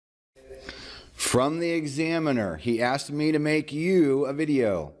From the examiner, he asked me to make you a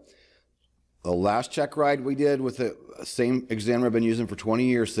video. The last check ride we did with the same examiner I've been using for 20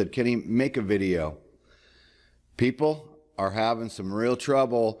 years said, "Can he make a video?" People are having some real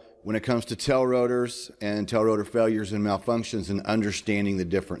trouble when it comes to tail rotors and tail rotor failures and malfunctions and understanding the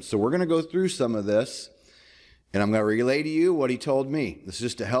difference. So we're going to go through some of this, and I'm going to relay to you what he told me. This is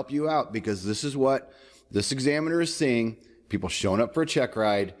just to help you out, because this is what this examiner is seeing. People showing up for a check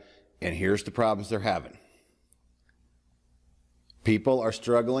ride, and here's the problems they're having. People are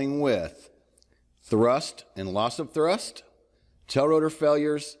struggling with thrust and loss of thrust, tail rotor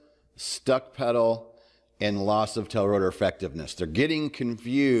failures, stuck pedal, and loss of tail rotor effectiveness. They're getting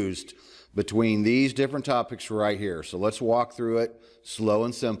confused between these different topics right here. So let's walk through it slow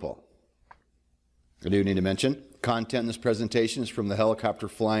and simple. I do need to mention, content in this presentation is from the Helicopter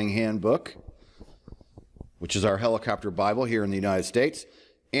Flying Handbook, which is our helicopter Bible here in the United States.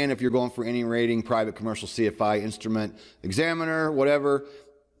 And if you're going for any rating, private, commercial, CFI, instrument, examiner, whatever,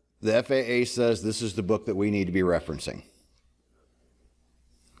 the FAA says this is the book that we need to be referencing.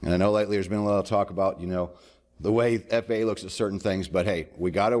 And I know lately there's been a lot of talk about, the way FAA looks at certain things, but hey,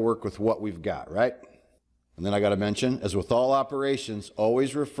 we got to work with what we've got, right? And then I got to mention, as with all operations,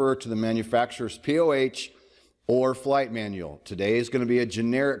 always refer to the manufacturer's POH or flight manual. Today is going to be a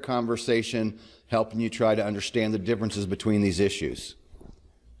generic conversation helping you try to understand the differences between these issues.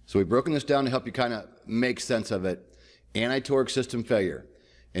 So we've broken this down to help you kind of make sense of it. Anti-torque system failure.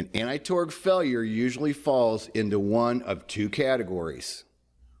 An anti-torque failure usually falls into one of two categories.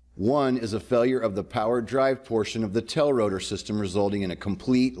 One is a failure of the power drive portion of the tail rotor system, resulting in a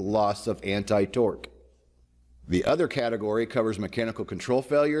complete loss of anti-torque. The other category covers mechanical control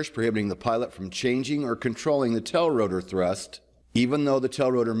failures, prohibiting the pilot from changing or controlling the tail rotor thrust, even though the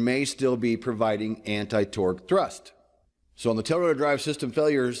tail rotor may still be providing anti-torque thrust. So on the tail rotor drive system,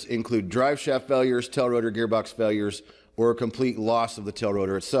 failures include drive shaft failures, tail rotor gearbox failures, or a complete loss of the tail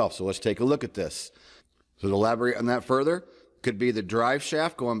rotor itself. So let's take a look at this. So to elaborate on that further, could be the drive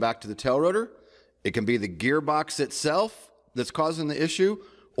shaft going back to the tail rotor. It can be the gearbox itself that's causing the issue,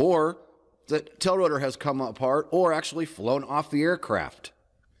 or the tail rotor has come apart or actually flown off the aircraft.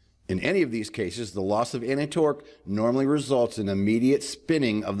 In any of these cases, the loss of anti-torque normally results in immediate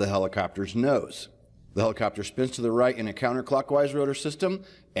spinning of the helicopter's nose. The helicopter spins to the right in a counterclockwise rotor system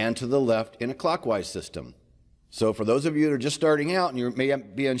and to the left in a clockwise system. So for those of you that are just starting out and you may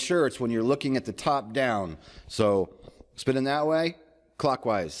be unsure, it's when you're looking at the top down. So spinning that way,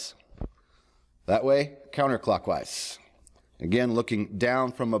 clockwise. That way, counterclockwise. Again, looking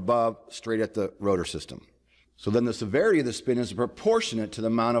down from above, straight at the rotor system. So then the severity of the spin is proportionate to the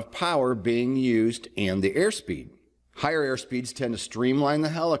amount of power being used and the airspeed. Higher airspeeds tend to streamline the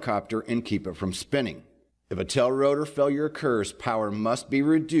helicopter and keep it from spinning. If a tail rotor failure occurs, power must be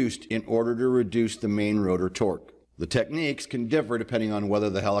reduced in order to reduce the main rotor torque. The techniques can differ depending on whether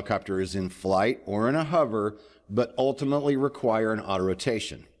the helicopter is in flight or in a hover, but ultimately require an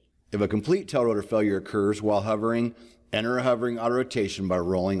auto-rotation. If a complete tail rotor failure occurs while hovering, enter a hovering auto-rotation by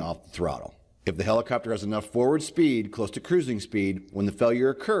rolling off the throttle. If the helicopter has enough forward speed, close to cruising speed, when the failure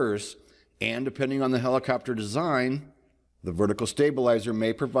occurs, and depending on the helicopter design, the vertical stabilizer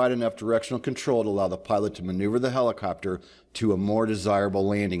may provide enough directional control to allow the pilot to maneuver the helicopter to a more desirable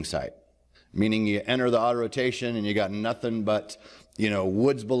landing site. Meaning you enter the auto-rotation and you got nothing but,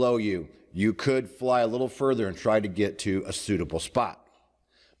 woods below you. You could fly a little further and try to get to a suitable spot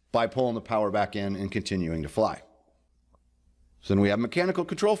by pulling the power back in and continuing to fly. So then we have mechanical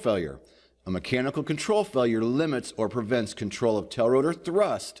control failure. A mechanical control failure limits or prevents control of tail rotor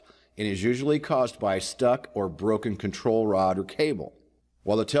thrust and is usually caused by a stuck or broken control rod or cable.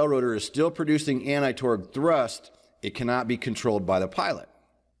 While the tail rotor is still producing anti-torque thrust, it cannot be controlled by the pilot.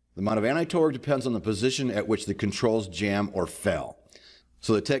 The amount of anti-torque depends on the position at which the controls jam or fail.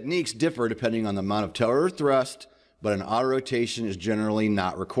 So the techniques differ depending on the amount of tail rotor thrust, but an auto-rotation is generally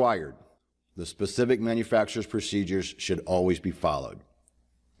not required. The specific manufacturer's procedures should always be followed.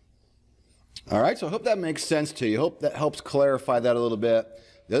 All right, so I hope that makes sense to you. I hope that helps clarify that a little bit.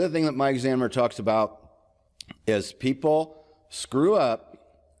 The other thing that my examiner talks about is people screw up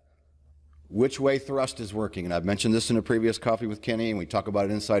which way thrust is working. And I've mentioned this in a previous Coffee with Kenny, and we talk about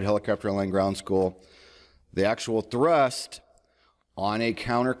it inside Helicopter and Land Ground School. The actual thrust on a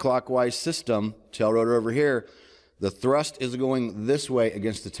counterclockwise system, tail rotor over here, the thrust is going this way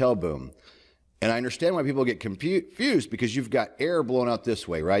against the tail boom. And I understand why people get confused, because you've got air blowing out this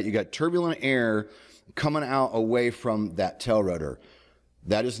way, right? You got turbulent air coming out away from that tail rotor.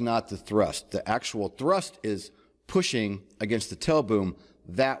 That is not the thrust. The actual thrust is pushing against the tail boom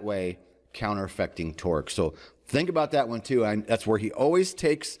that way, counter-affecting torque. So think about that one too. That's where he always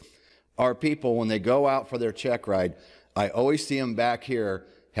takes our people, when they go out for their check ride, I always see them back here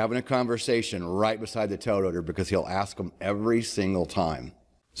having a conversation right beside the tail rotor, because he'll ask them every single time.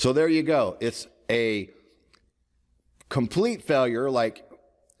 So there you go. It's a complete failure, like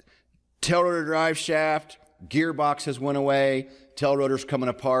tail rotor drive shaft, gearbox has went away, tail rotor's coming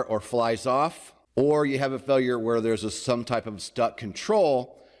apart or flies off, or you have a failure where there's some type of stuck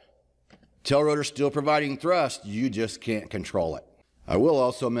control, tail rotor's still providing thrust, you just can't control it. I will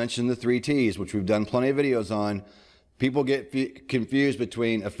also mention the 3 T's, which we've done plenty of videos on. People get confused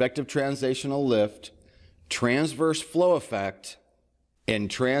between effective translational lift, transverse flow effect,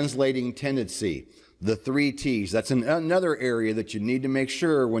 and translating tendency. The 3 T's. That's another area that you need to make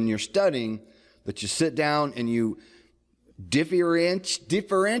sure when you're studying that you sit down and you differentiate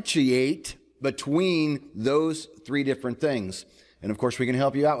between those 3 different things. And of course, we can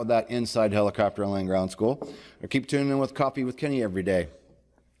help you out with that inside Helicopter and Land Ground School. Or keep tuning in with Coffee with Kenny every day.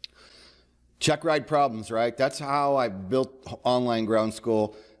 Check ride problems, right? That's how I built online ground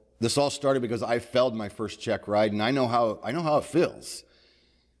school. This all started because I failed my first check ride, and I know how it feels.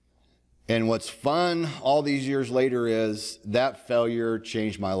 And what's fun all these years later is that failure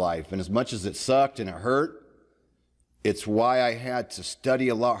changed my life. And as much as it sucked and it hurt, it's why I had to study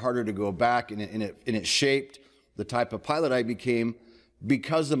a lot harder to go back, and it shaped the type of pilot I became.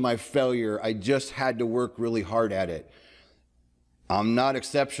 Because of my failure, I just had to work really hard at it. I'm not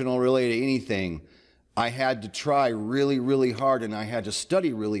exceptional really to anything. I had to try really, really hard, and I had to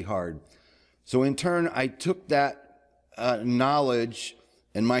study really hard. So in turn, I took that knowledge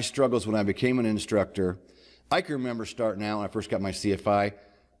and my struggles when I became an instructor. I can remember starting out when I first got my CFI.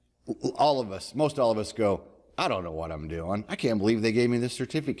 Most all of us go, I don't know what I'm doing. I can't believe they gave me this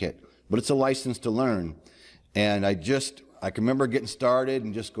certificate. But it's a license to learn. And I can remember getting started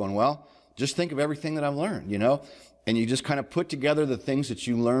and just going, well, just think of everything that I've learned, you know? And you just kind of put together the things that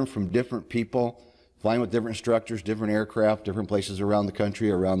you learn from different people, flying with different instructors, different aircraft, different places around the country,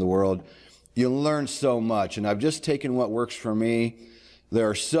 around the world. You learn so much. And I've just taken what works for me. There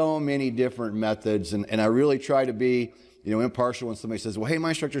are so many different methods. And I really try to be, impartial when somebody says, well, hey, my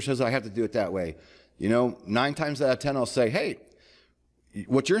instructor says I have to do it that way. 9 times out of 10, I'll say, hey,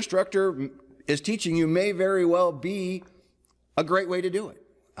 what your instructor is teaching you may very well be a great way to do it.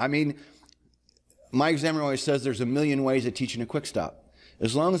 I mean, my examiner always says there's a million ways of teaching a quick stop.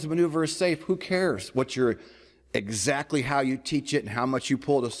 As long as the maneuver is safe, who cares exactly how you teach it and how much you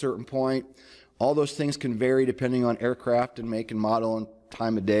pull at a certain point. All those things can vary depending on aircraft and make and model and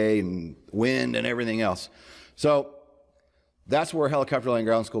time of day and wind and everything else. So that's where Helicopter Land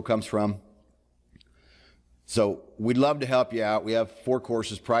Ground School comes from. So we'd love to help you out. We have 4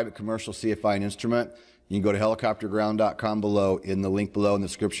 courses, private, commercial, CFI, and instrument. You can go to helicopterground.com below, in the link below in the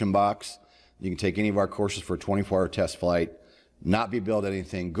description box. You can take any of our courses for a 24-hour test flight, not be billed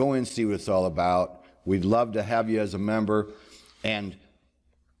anything. Go in and see what it's all about. We'd love to have you as a member. And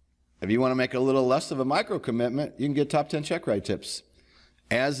if you want to make a little less of a micro commitment, you can get top 10 check ride tips.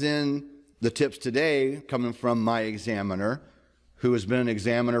 As in the tips today coming from my examiner, who has been an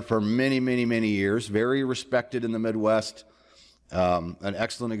examiner for many, many, many years, very respected in the Midwest, an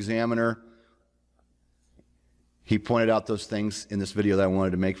excellent examiner. He pointed out those things in this video that I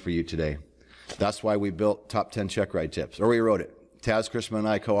wanted to make for you today. That's why we built Top 10 Check Ride Tips, or we wrote it. Taz Chrisman and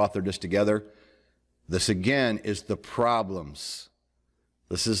I co-authored this together. This, again, is the problems.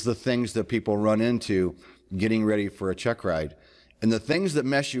 This is the things that people run into getting ready for a check ride. And the things that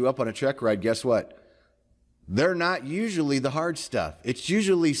mess you up on a check ride, guess what? They're not usually the hard stuff. It's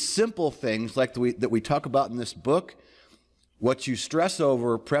usually simple things like that we talk about in this book. What you stress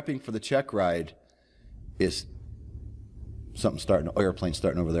over prepping for the check ride is airplane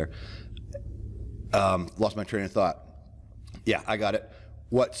starting over there. Lost my train of thought. Yeah, I got it.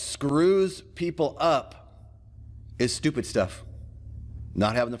 What screws people up is stupid stuff.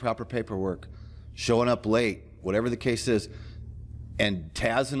 Not having the proper paperwork, showing up late, whatever the case is. And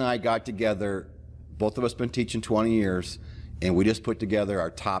Taz and I got together, both of us been teaching 20 years, and we just put together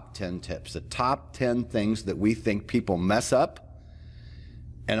our top 10 tips, the top 10 things that we think people mess up.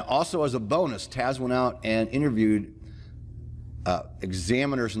 And also as a bonus, Taz went out and interviewed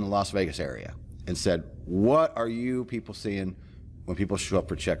examiners in the Las Vegas area and said, what are you people seeing when people show up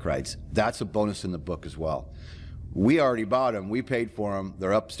for check rides? That's a bonus in the book as well. We already bought them. We paid for them.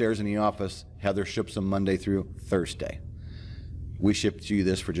 They're upstairs in the office. Heather ships them Monday through Thursday. We shipped you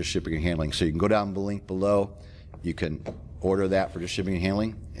this for just shipping and handling. So you can go down the link below. You can order that for just shipping and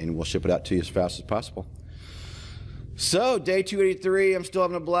handling, and we'll ship it out to you as fast as possible. So day 283, I'm still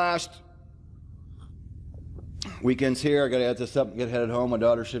having a blast. Weekend's here. I got to add this up and get headed home. My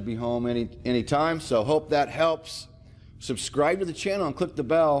daughter should be home any time. So hope that helps. Subscribe to the channel and click the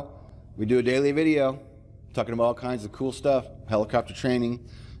bell. we do a daily video talking about all kinds of cool stuff, helicopter training,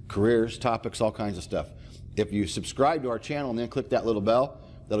 careers, topics, all kinds of stuff. If you subscribe to our channel and then click that little bell,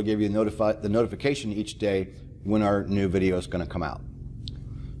 that'll give you the notification each day when our new video is going to come out.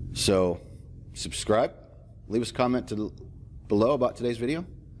 So subscribe, leave us a comment below about today's video.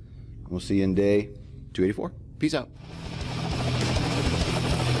 We'll see you in day 284. Peace out.